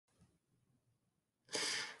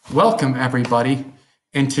Welcome, everybody.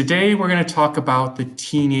 And today we're going to talk about the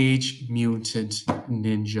Teenage Mutant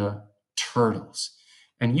Ninja Turtles.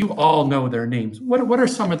 And you all know their names. What are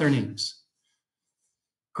some of their names?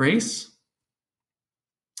 Grace?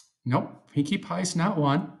 Nope. Pinkie Pie's not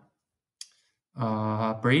one.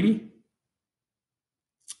 Brady?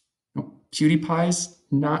 Nope. Cutie Pie's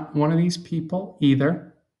not one of these people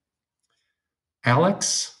either.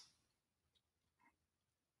 Alex?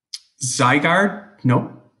 Zygarde?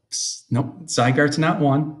 Nope. Nope. Zygarde's not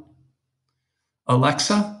one.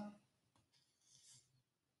 Alexa?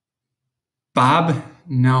 Bob?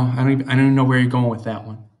 No, I don't even know where you're going with that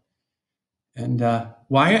one. And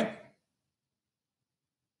Wyatt?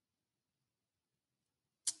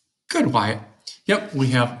 Good, Wyatt. Yep, we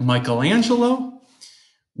have Michelangelo.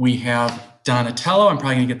 We have Donatello. I'm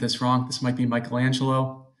probably going to get this wrong. This might be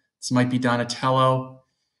Michelangelo. This might be Donatello.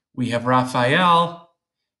 We have Raphael.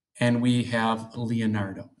 And we have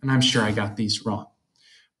Leonardo. And I'm sure I got these wrong.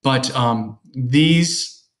 But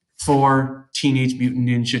these 4 Teenage Mutant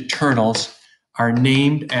Ninja Turtles are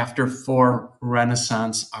named after 4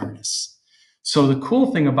 Renaissance artists. So the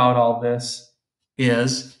cool thing about all this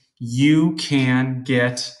is you can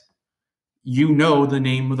get, the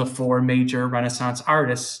name of the 4 major Renaissance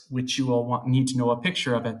artists, which you will need to know a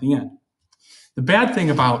picture of at the end. The bad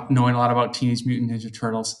thing about knowing a lot about Teenage Mutant Ninja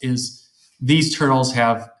Turtles is these turtles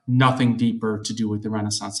have nothing deeper to do with the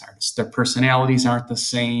Renaissance artists. Their personalities aren't the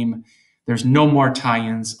same. There's no more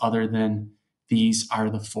tie-ins other than these are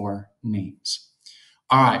the 4 names.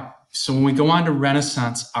 All right, so when we go on to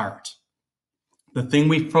Renaissance art, the thing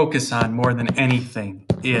we focus on more than anything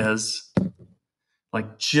is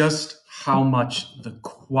like just how much the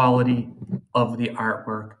quality of the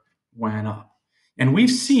artwork went up. And we've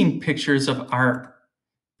seen pictures of art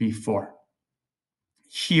before.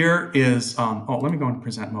 Here is, let me go into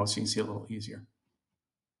present mode so you can see a little easier.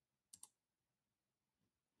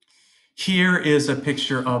 Here is a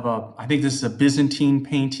picture of I think this is a Byzantine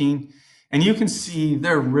painting. And you can see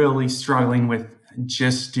they're really struggling with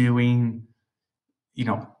just doing,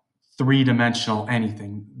 3-dimensional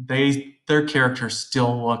anything. Their characters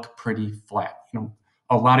still look pretty flat.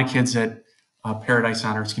 A lot of kids at Paradise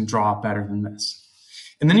Honors can draw better than this.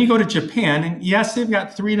 And then you go to Japan, and yes, they've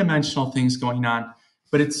got 3-dimensional things going on,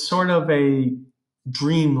 but it's sort of a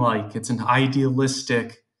dreamlike. It's an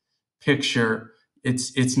idealistic picture.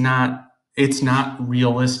 It's not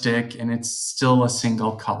realistic, and it's still a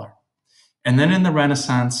single color. And then in the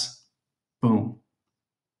Renaissance, boom,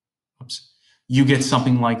 you get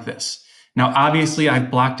something like this. Now, obviously,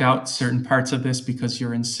 I've blocked out certain parts of this because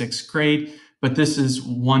you're in 6th grade, but this is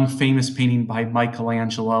one famous painting by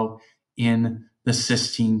Michelangelo in the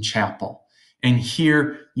Sistine Chapel. And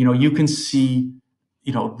here, you can see,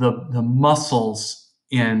 the muscles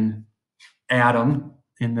in Adam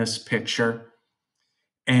in this picture.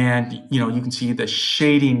 And, you can see the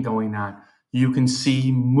shading going on. You can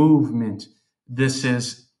see movement. This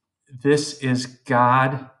is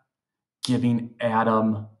God giving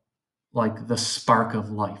Adam like the spark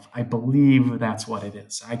of life. I believe that's what it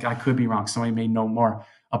is. I could be wrong. Somebody may know more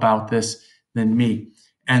about this than me.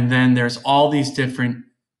 And then there's all these different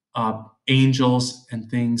angels and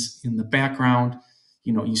things in the background.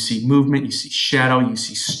 You see movement, you see shadow, you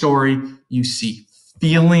see story, you see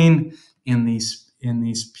feeling in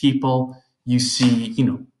these people. You see,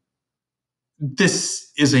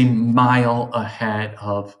 this is a mile ahead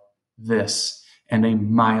of this and a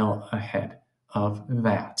mile ahead of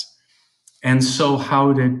that. And so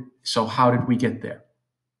how did we get there?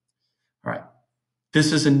 All right.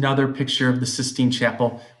 This is another picture of the Sistine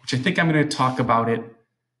Chapel, which I think I'm going to talk about it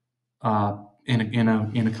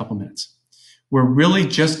in a couple minutes. We're really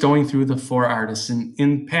just going through the 4 artists. And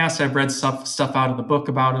in the past, I've read stuff out of the book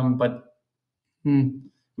about them, but we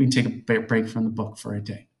can take a break from the book for a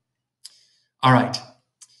day. All right.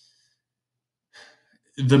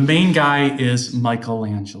 The main guy is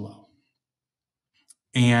Michelangelo.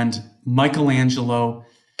 And Michelangelo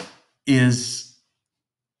is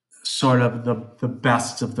sort of the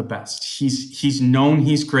best of the best. He's known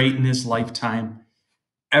he's great in his lifetime.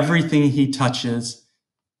 Everything he touches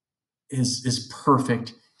is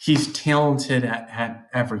perfect. He's talented at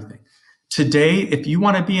everything. Today, if you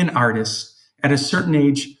want to be an artist at a certain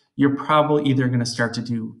age, you're probably either going to start to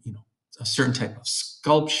do, a certain type of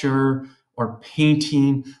sculpture or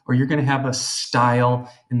painting, or you're going to have a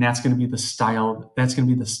style, and that's going to be the style. That's going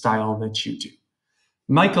to be the style that you do.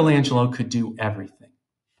 Michelangelo could do everything.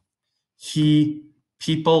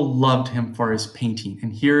 People loved him for his painting.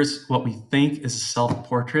 And here's what we think is a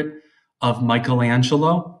self-portrait of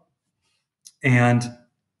Michelangelo. And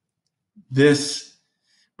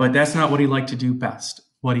but that's not what he liked to do best.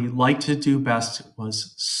 what he liked to do best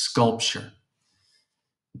was sculpture.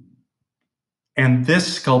 And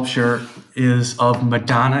this sculpture is of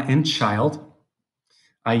Madonna and Child.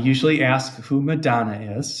 I usually ask who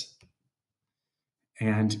Madonna is.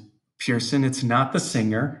 And Pearson, it's not the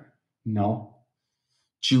singer. No.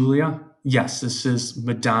 Julia, yes, this is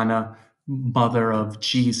Madonna, mother of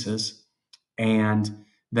Jesus. And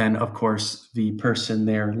then, of course, the person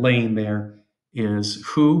there laying there is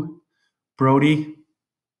who? Brody?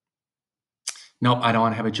 Nope, I don't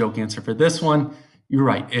want to have a joke answer for this one. You're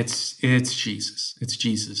right. It's Jesus. It's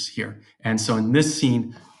Jesus here. And so in this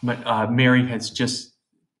scene, Mary has just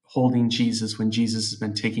holding Jesus when Jesus has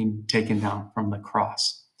been taken down from the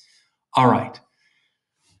cross. All right.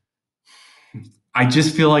 I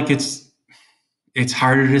just feel like it's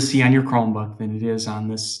harder to see on your Chromebook than it is on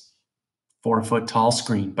this 4-foot tall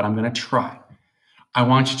screen, but I'm going to try. I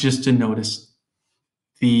want you just to notice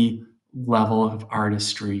the level of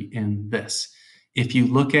artistry in this. If you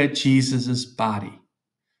look at Jesus's body,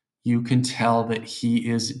 you can tell that he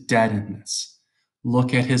is dead in this.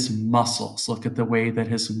 Look at his muscles. Look at the way that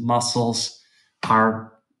his muscles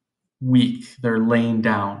are weak. They're laying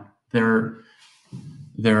down. They're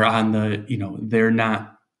on the,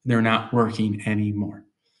 they're not working anymore.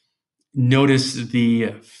 Notice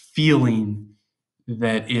the feeling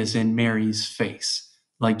that is in Mary's face.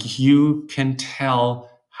 Like you can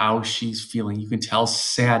tell how she's feeling. You can tell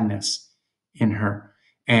sadness in her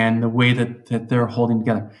and the way that they're holding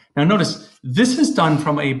together. Now notice, this is done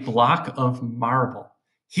from a block of marble.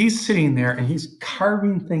 He's sitting there and he's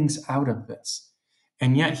carving things out of this.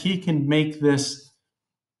 And yet he can make this,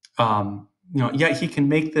 yet he can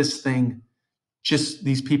make this thing, just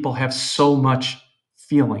these people have so much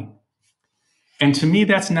feeling. And to me,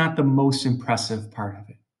 that's not the most impressive part of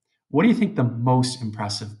it. What do you think the most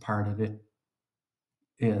impressive part of it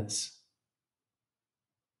is?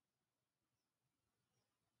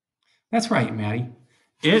 That's right, Maddie.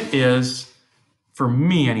 It is, for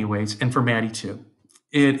me anyways, and for Maddie too,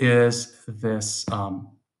 it is this,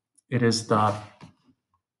 it is the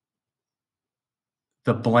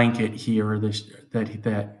blanket here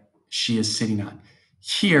that she is sitting on.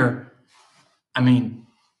 Here, I mean,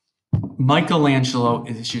 Michelangelo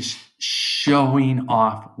is just showing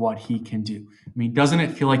off what he can do. I mean, doesn't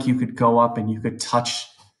it feel like you could go up and you could touch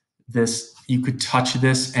this,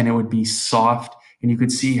 and it would be soft, and you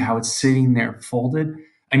could see how it's sitting there folded?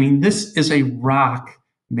 I mean, this is a rock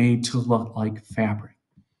made to look like fabric.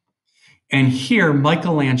 And here,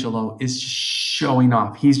 Michelangelo is just showing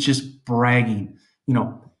off. He's just bragging.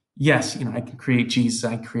 Yes, I can create Jesus,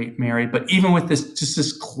 I create Mary, but even with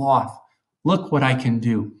this cloth, look what I can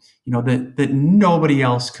do, that nobody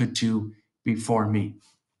else could do before me.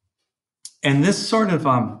 And this sort of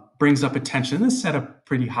brings up attention. This is at a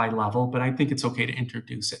pretty high level, but I think it's okay to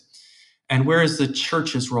introduce it. And where is the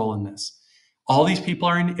church's role in this? All these people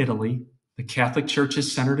are in Italy. The Catholic Church is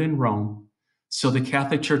centered in Rome. So the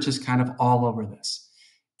Catholic Church is kind of all over this.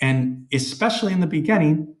 And especially in the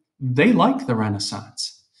beginning, they like the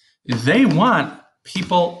Renaissance. They want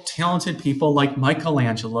talented people like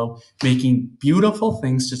Michelangelo making beautiful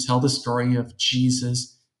things to tell the story of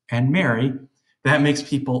Jesus and Mary. That makes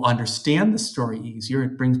people understand the story easier.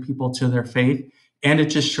 It brings people to their faith, and it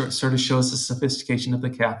just sort of shows the sophistication of the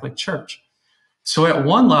Catholic Church. So at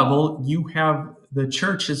one level, you have the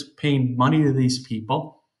church is paying money to these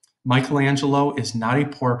people. Michelangelo is not a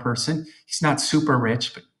poor person. He's not super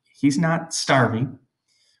rich, but he's not starving.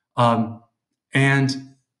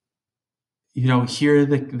 Here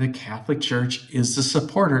the Catholic Church is the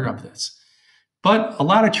supporter of this. But a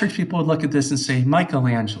lot of church people would look at this and say,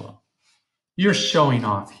 Michelangelo, you're showing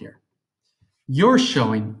off here. You're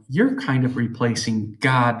kind of replacing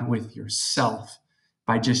God with yourself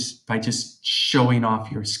by just showing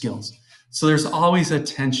off your skills. So there's always a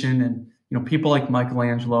tension, and people like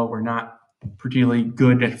Michelangelo were not particularly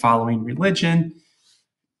good at following religion,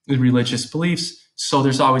 religious beliefs. So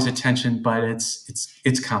there's always a tension, but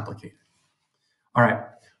it's complicated. All right,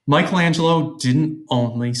 Michelangelo didn't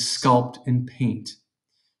only sculpt and paint.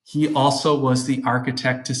 He also was the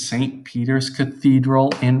architect to St. Peter's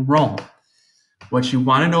Cathedral in Rome. What you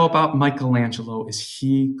want to know about Michelangelo is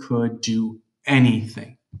he could do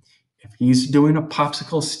anything. If he's doing a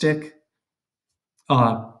popsicle stick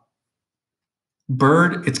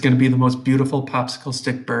bird, it's going to be the most beautiful popsicle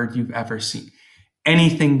stick bird you've ever seen.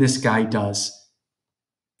 Anything this guy does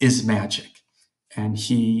is magic. And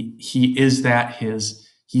he is that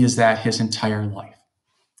his entire life.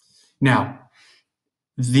 Now,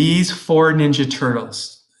 these 4 Ninja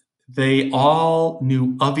Turtles, they all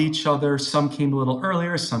knew of each other. Some came a little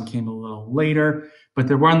earlier, some came a little later. But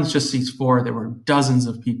there weren't just these four, there were dozens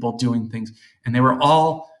of people doing things, and they were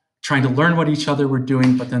all trying to learn what each other were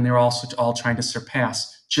doing, but then they were also all trying to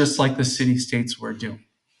surpass, just like the city-states were doing.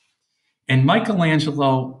 And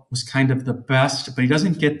Michelangelo was kind of the best, but he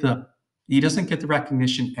doesn't get the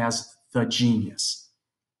recognition as the genius.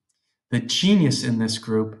 The genius in this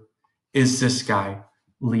group is this guy,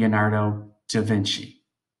 Leonardo da Vinci.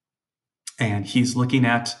 And he's looking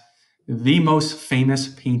at the most famous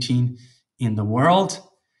painting in the world,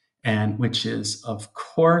 and which is, of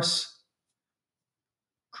course,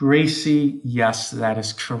 Gracie. Yes, that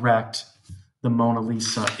is correct. The Mona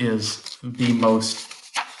Lisa is the most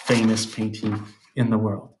famous painting in the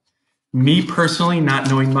world. Me personally, not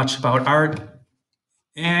knowing much about art,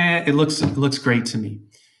 it looks great to me.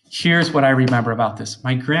 Here's what I remember about this.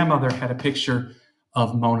 My grandmother had a picture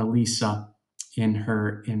of Mona Lisa in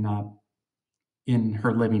her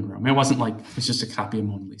living room. It wasn't like it's just a copy of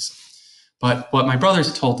Mona Lisa. But what my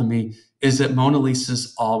brothers told me is that Mona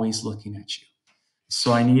Lisa's always looking at you.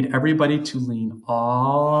 So I need everybody to lean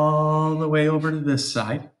all the way over to this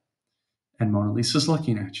side, and Mona Lisa's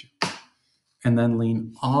looking at you. And then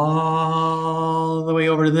lean all the way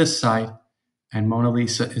over to this side, and Mona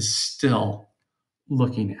Lisa is still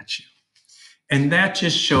looking at you. And that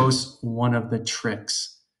just shows one of the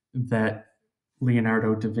tricks that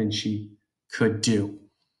Leonardo da Vinci could do.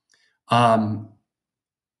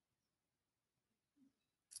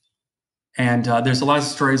 There's a lot of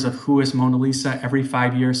stories of who is Mona Lisa. Every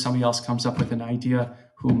 5 years, somebody else comes up with an idea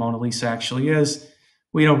who Mona Lisa actually is.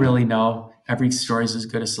 We don't really know. Every story is as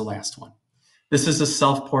good as the last one. This is a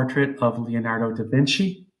self-portrait of Leonardo da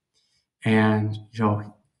Vinci. And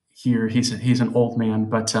here he's an old man,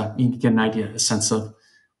 but you can get an idea, a sense of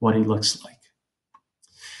what he looks like.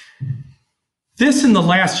 This in the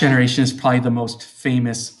last generation is probably the most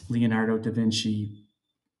famous Leonardo da Vinci.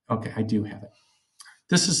 Okay, I do have it.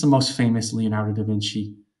 This is the most famous Leonardo da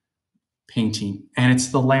Vinci painting, and it's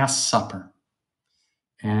The Last Supper.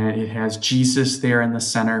 And it has Jesus there in the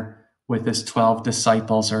center with his 12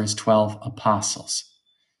 disciples, or his 12 apostles.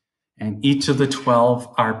 And each of the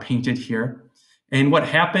 12 are painted here. And what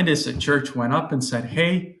happened is the church went up and said,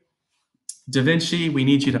 hey, Da Vinci, we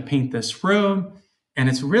need you to paint this room. And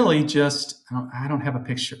it's really just, I don't have a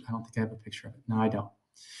picture. I don't think I have a picture of it. No, I don't.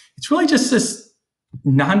 It's really just this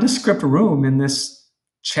nondescript room in this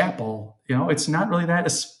chapel. It's not really that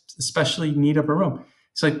especially neat of a room.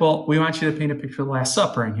 It's like, well, we want you to paint a picture of the Last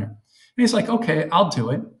Supper in here. And he's like, okay, I'll do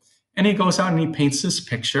it. And he goes out and he paints this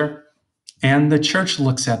picture. And the church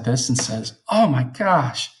looks at this and says, oh my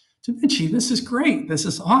gosh, Da Vinci, this is great. This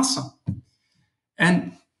is awesome.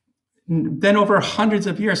 And then over hundreds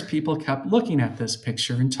of years, people kept looking at this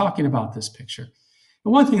picture and talking about this picture.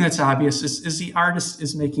 And one thing that's obvious is the artist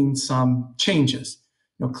is making some changes.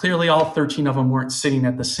 Clearly all 13 of them weren't sitting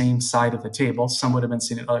at the same side of the table. Some would have been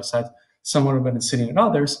sitting at other sides. Some would have been sitting at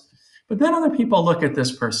others. But then other people look at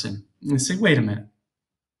this person and they say, wait a minute.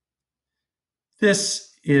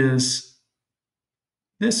 This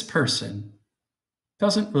person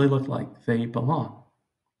doesn't really look like they belong.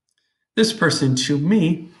 This person, to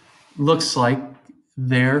me, looks like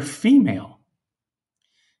they're female.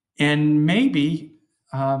 And maybe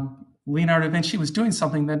Leonardo da Vinci was doing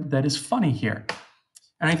something that is funny here.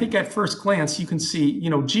 And I think at first glance, you can see,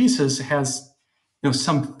 Jesus has,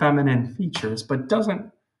 some feminine features, but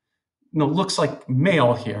doesn't, looks like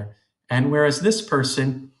male here. And whereas this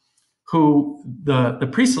person, who the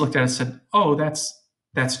priest looked at it and said, oh,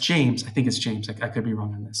 that's James. I think it's James. I could be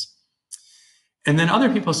wrong on this. And then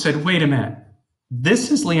other people said, wait a minute.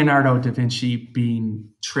 This is Leonardo da Vinci being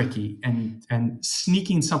tricky and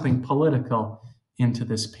sneaking something political into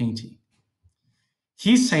this painting.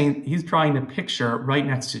 He's drawing a picture right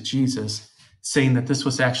next to Jesus, saying that this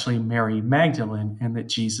was actually Mary Magdalene and that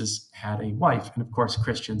Jesus had a wife. And of course,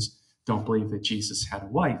 Christians don't believe that Jesus had a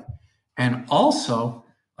wife. And also,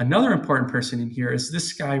 another important person in here is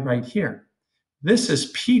this guy right here. This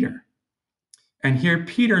is Peter. And here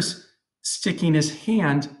Peter's sticking his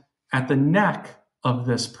hand at the neck of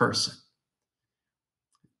this person.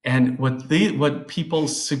 And what people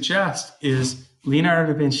suggest is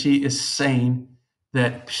Leonardo da Vinci is saying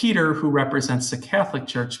that Peter, who represents the Catholic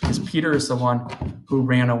Church, because Peter is the one who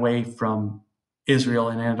ran away from Israel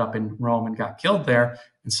and ended up in Rome and got killed there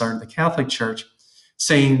and started the Catholic Church,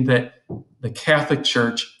 saying that the Catholic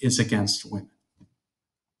Church is against women.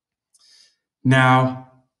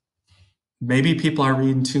 Now, maybe people are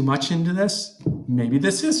reading too much into this. Maybe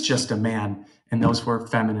this is just a man and those were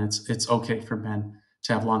feminine. It's okay for men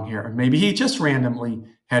to have long hair. Or maybe he just randomly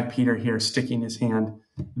had Peter here sticking his hand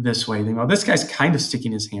this way. This guy's kind of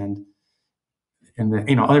sticking his hand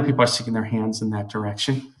other people are sticking their hands in that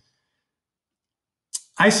direction.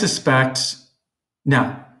 I suspect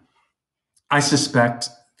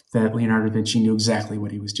that Leonardo da Vinci knew exactly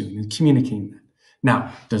what he was doing and communicating that.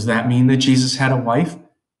 Now, does that mean that Jesus had a wife?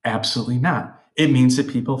 Absolutely not. It means that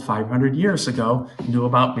people 500 years ago knew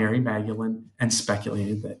about Mary Magdalene and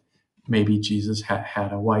speculated that maybe Jesus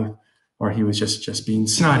had a wife, or he was just being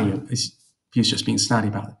snotty. He was just being snotty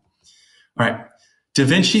about it. All right. Da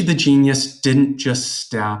Vinci, the genius, didn't just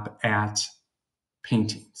stop at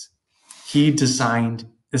paintings. He designed,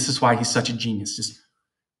 this is why he's such a genius. Just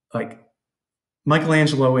like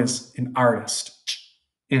Michelangelo is an artist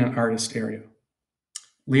in an artist area.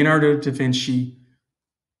 Leonardo da Vinci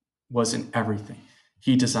was in everything.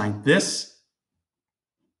 He designed this,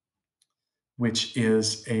 which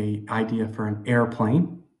is an idea for an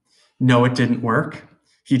airplane. No, it didn't work.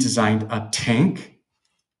 He designed a tank.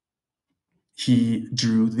 He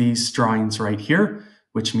drew these drawings right here,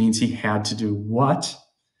 which means he had to do what?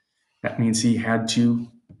 That means he had to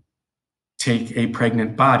take a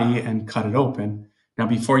pregnant body and cut it open. Now,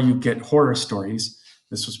 before you get horror stories,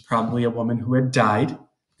 this was probably a woman who had died,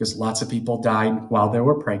 because lots of people died while they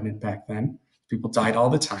were pregnant back then. People died all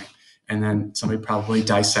the time. And then somebody probably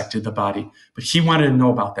dissected the body. But he wanted to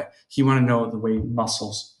know about that. He wanted to know the way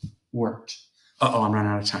muscles worked. I'm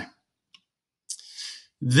running out of time.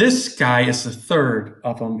 This guy is the third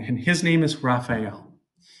of them, and his name is Raphael.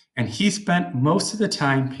 And he spent most of the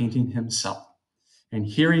time painting himself. And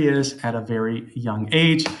here he is at a very young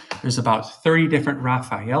age. There's about 30 different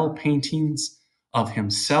Raphael paintings of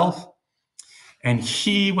himself. And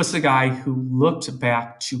he was the guy who looked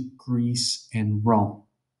back to Greece and Rome.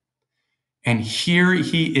 And here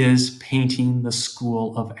he is painting the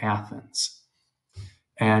School of Athens.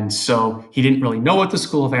 And so he didn't really know what the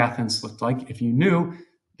School of Athens looked like. If you knew,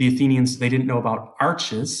 the Athenians, they didn't know about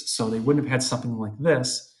arches, so they wouldn't have had something like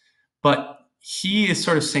this. But he is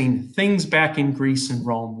sort of saying things back in Greece and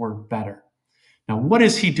Rome were better. Now, what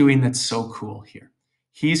is he doing that's so cool here?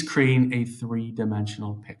 He's creating a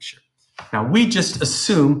three-dimensional picture. Now, we just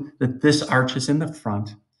assume that this arch is in the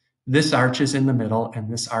front, this arch is in the middle,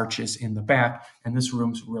 and this arch is in the back, and this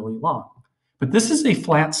room's really long. But this is a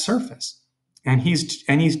flat surface, and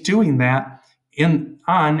he's doing that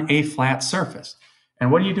on a flat surface.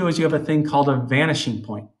 And what you do is you have a thing called a vanishing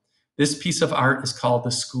point. This piece of art is called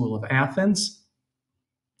the School of Athens,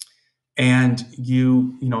 and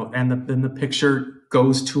then the picture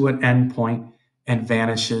goes to an end point and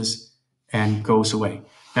vanishes and goes away.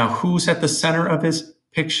 Now, who's at the center of his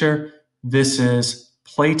picture? This is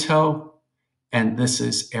Plato, and this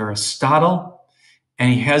is Aristotle.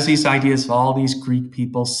 And he has these ideas of all these Greek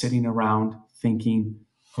people sitting around thinking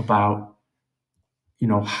about,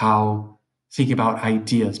 thinking about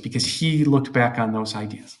ideas, because he looked back on those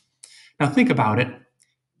ideas. Now, think about it.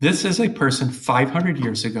 This is a person 500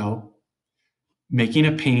 years ago making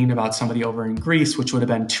a painting about somebody over in Greece, which would have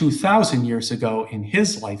been 2,000 years ago in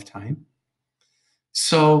his lifetime.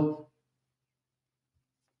 So,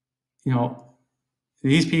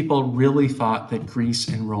 these people really thought that Greece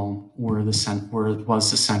and Rome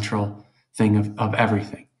was the central thing of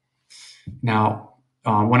everything. Now,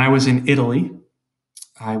 when I was in Italy,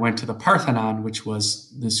 I went to the Parthenon, which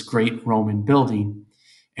was this great Roman building,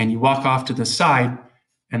 and you walk off to the side,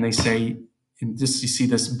 and they say, you see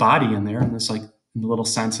this body in there, and it's like, in the little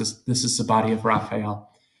sense, this is the body of Raphael,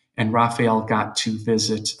 and Raphael got to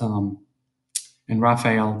visit. And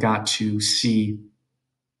Raphael got to he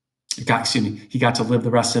got to live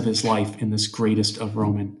the rest of his life in this greatest of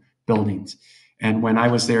Roman buildings. And when I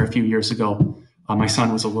was there a few years ago, my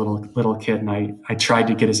son was a little kid, and I tried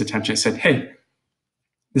to get his attention. I said, "Hey,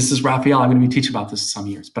 this is Raphael. I'm going to be teaching about this in some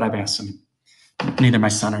years." But I've asked him. Neither my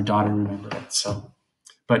son or daughter remember it. So,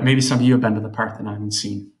 but maybe some of you have been to the Parthenon and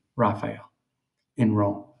seen Raphael in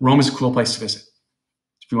Rome. Rome is a cool place to visit.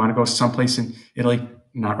 If you want to go someplace in Italy,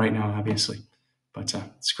 not right now, obviously. But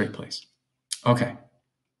it's a great place. Okay.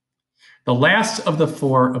 The last of the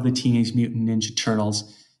four of the Teenage Mutant Ninja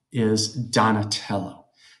Turtles is Donatello.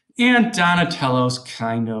 And Donatello's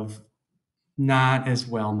kind of not as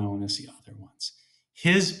well known as the other ones.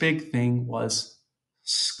 His big thing was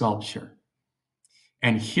sculpture.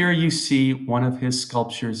 And here you see one of his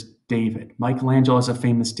sculptures, David. Michelangelo is a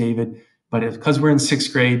famous David, but because we're in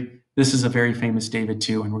 6th grade, this is a very famous David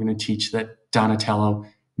too, and we're going to teach that Donatello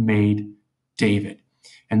made David.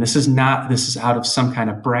 And this is out of some kind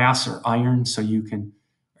of brass or iron, so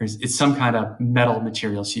it's some kind of metal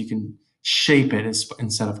material, so you can shape it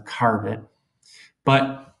instead of carve it.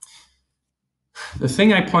 But the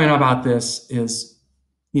thing I point out about this is,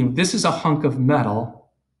 this is a hunk of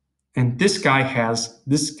metal And this guy,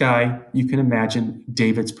 you can imagine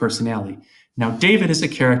David's personality. Now, David is a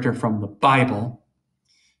character from the Bible.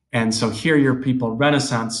 And so here your people,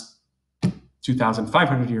 Renaissance,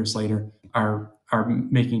 2,500 years later, are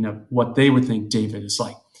making up what they would think David is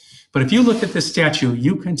like. But if you look at this statue,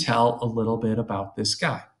 you can tell a little bit about this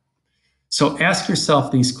guy. So ask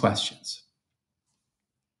yourself these questions.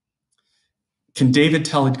 Can David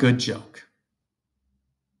tell a good joke?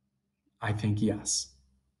 I think yes.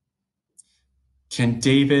 Can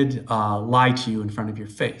David lie to you in front of your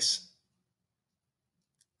face?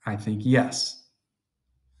 I think yes.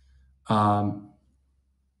 Can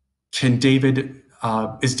David,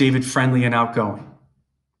 is David friendly and outgoing?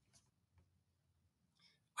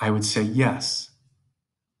 I would say yes.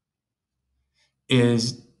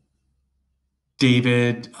 Is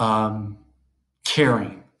David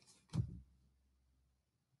caring?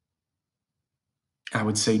 I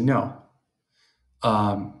would say no.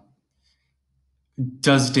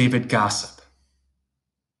 Does David gossip?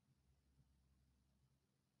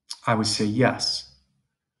 I would say yes.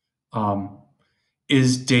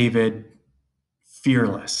 Is David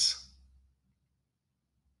fearless?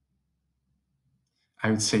 I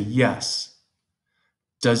would say yes.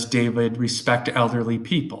 Does David respect elderly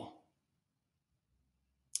people?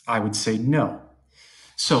 I would say no.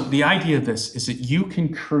 So the idea of this is that you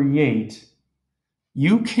can create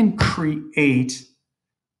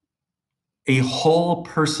a whole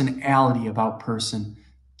personality about person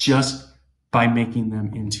just by making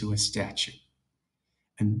them into a statue.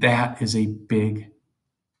 And that is a big,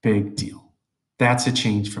 big deal. That's a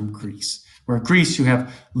change from Greece. Where Greece, you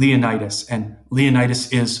have Leonidas, and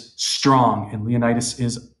Leonidas is strong, and Leonidas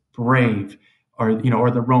is brave, or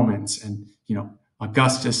the Romans, and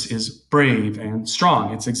Augustus is brave and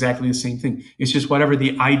strong. It's exactly the same thing. It's just whatever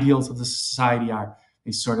the ideals of the society are,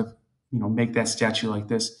 they sort of make that statue like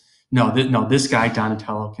this. No, this guy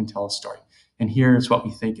Donatello can tell a story. And here's what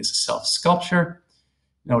we think is a self-sculpture.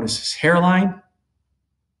 Notice his hairline,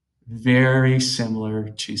 very similar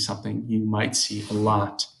to something you might see a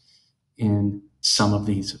lot in some of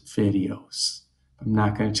these videos. I'm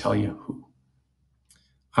not going to tell you who.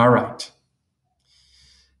 All right.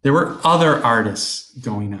 There were other artists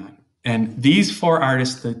going on. And these four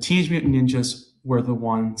artists, the Teenage Mutant Ninjas, were the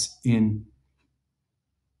ones in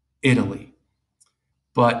Italy.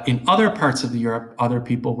 But in other parts of Europe, other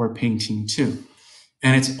people were painting too.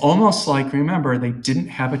 And it's almost like, remember, they didn't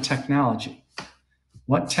have a technology.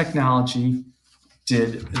 What technology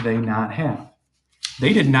did they not have?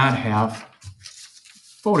 They did not have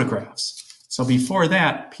photographs. So before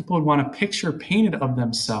that, people would want a picture painted of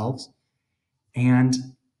themselves, and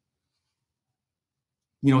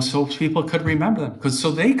so people could remember them,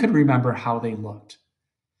 so they could remember how they looked.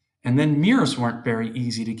 And then mirrors weren't very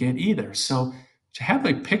easy to get either. So to have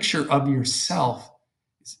a picture of yourself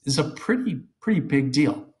is a pretty big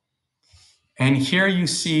deal. And here you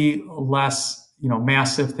see less,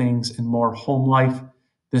 massive things and more home life.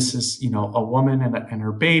 This is, a woman and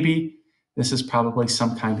her baby. This is probably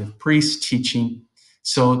some kind of priest teaching.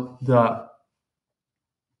 So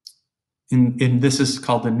this is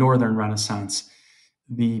called the Northern Renaissance.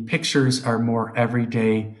 The pictures are more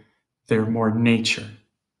everyday. They're more nature.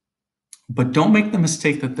 But don't make the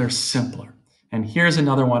mistake that they're simpler. And here's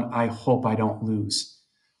another one I hope I don't lose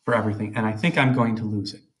for everything. And I think I'm going to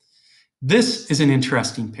lose it. This is an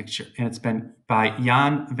interesting picture, and it's been by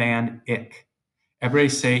Jan van Eyck. Everybody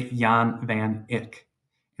say Jan van Eyck.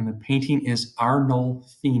 And the painting is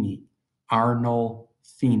Arnolfini.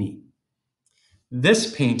 Arnolfini.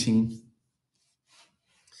 This painting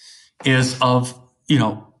is of,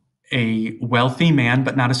 a wealthy man,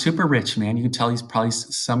 but not a super rich man. You can tell he's probably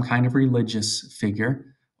some kind of religious figure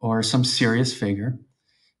or some serious figure.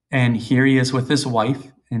 And here he is with his wife.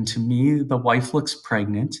 And to me, the wife looks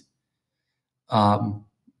pregnant.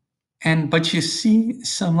 But you see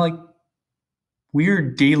some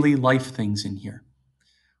weird daily life things in here.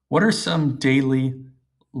 What are some daily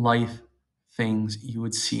life things you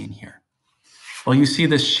would see in here? Well, you see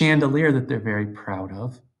this chandelier that they're very proud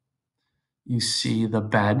of. You see the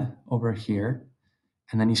bed over here,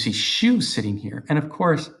 and then you see shoes sitting here. And of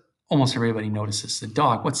course, almost everybody notices the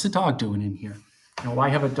dog. What's the dog doing in here? Why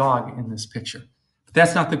have a dog in this picture? But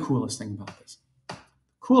that's not the coolest thing about this. The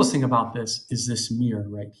coolest thing about this is this mirror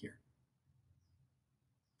right here.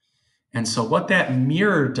 And so what that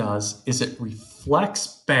mirror does is it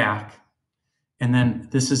reflects back, and then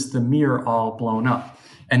this is the mirror all blown up.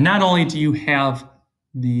 And not only do you have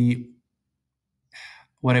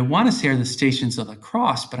what I want to say are the Stations of the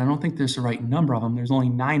Cross, but I don't think there's the right number of them. There's only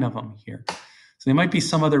 9 of them here. So there might be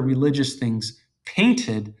some other religious things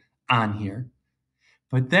painted on here.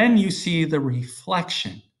 But then you see the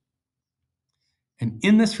reflection. And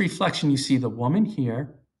in this reflection, you see the woman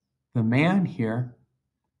here, the man here,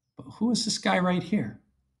 but who is this guy right here?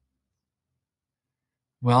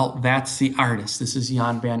 Well, that's the artist. This is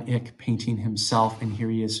Jan van Eyck painting himself, and here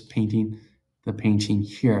he is painting the painting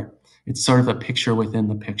here. It's sort of a picture within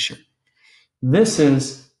the picture. This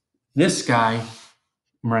is this guy,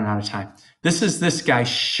 I'm running out of time. This is this guy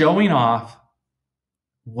showing off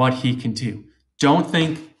what he can do. Don't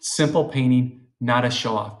think simple painting, not a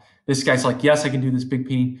show off. This guy's like, yes, I can do this big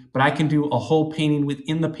painting, but I can do a whole painting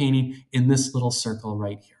within the painting in this little circle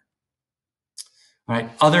right here. All right,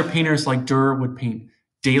 other painters like Dürer would paint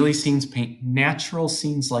daily scenes, paint natural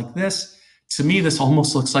scenes like this. To me, this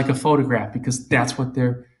almost looks like a photograph because that's what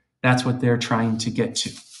they're trying to get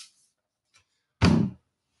to.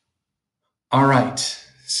 All right,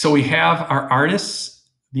 so we have our artists.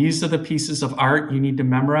 These are the pieces of art you need to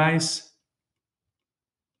memorize.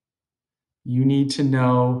 You need to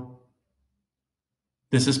know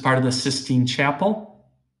this is part of the Sistine Chapel.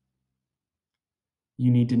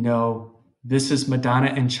 You need to know this is Madonna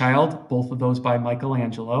and Child, both of those by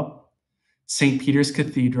Michelangelo. St. Peter's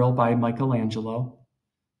Cathedral by Michelangelo.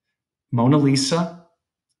 Mona Lisa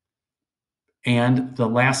and The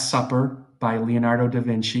Last Supper by Leonardo da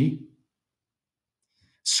Vinci.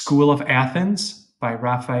 School of Athens by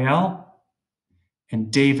Raphael.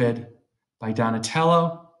 And David by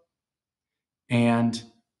Donatello. And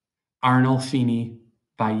Arnolfini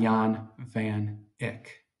by Jan van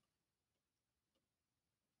Eyck.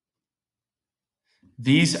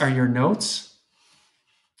 These are your notes.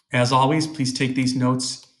 As always, please take these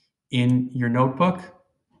notes in your notebook.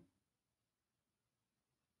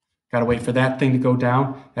 Got to wait for that thing to go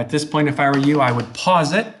down. At this point, if I were you, I would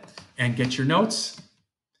pause it and get your notes.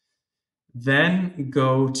 Then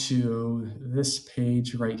go to this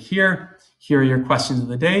page right here. Here are your questions of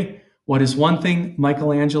the day. What is one thing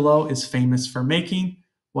Michelangelo is famous for making?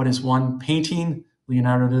 What is one painting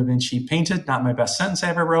Leonardo da Vinci painted? Not my best sentence I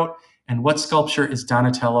ever wrote. And what sculpture is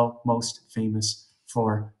Donatello most famous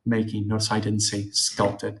for making? Notice I didn't say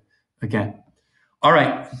sculpted again. All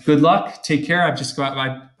right, good luck. Take care.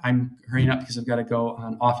 I'm hurrying up because I've got to go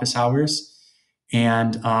on office hours.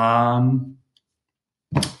 And I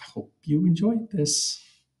hope you enjoyed this.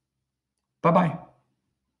 Bye-bye.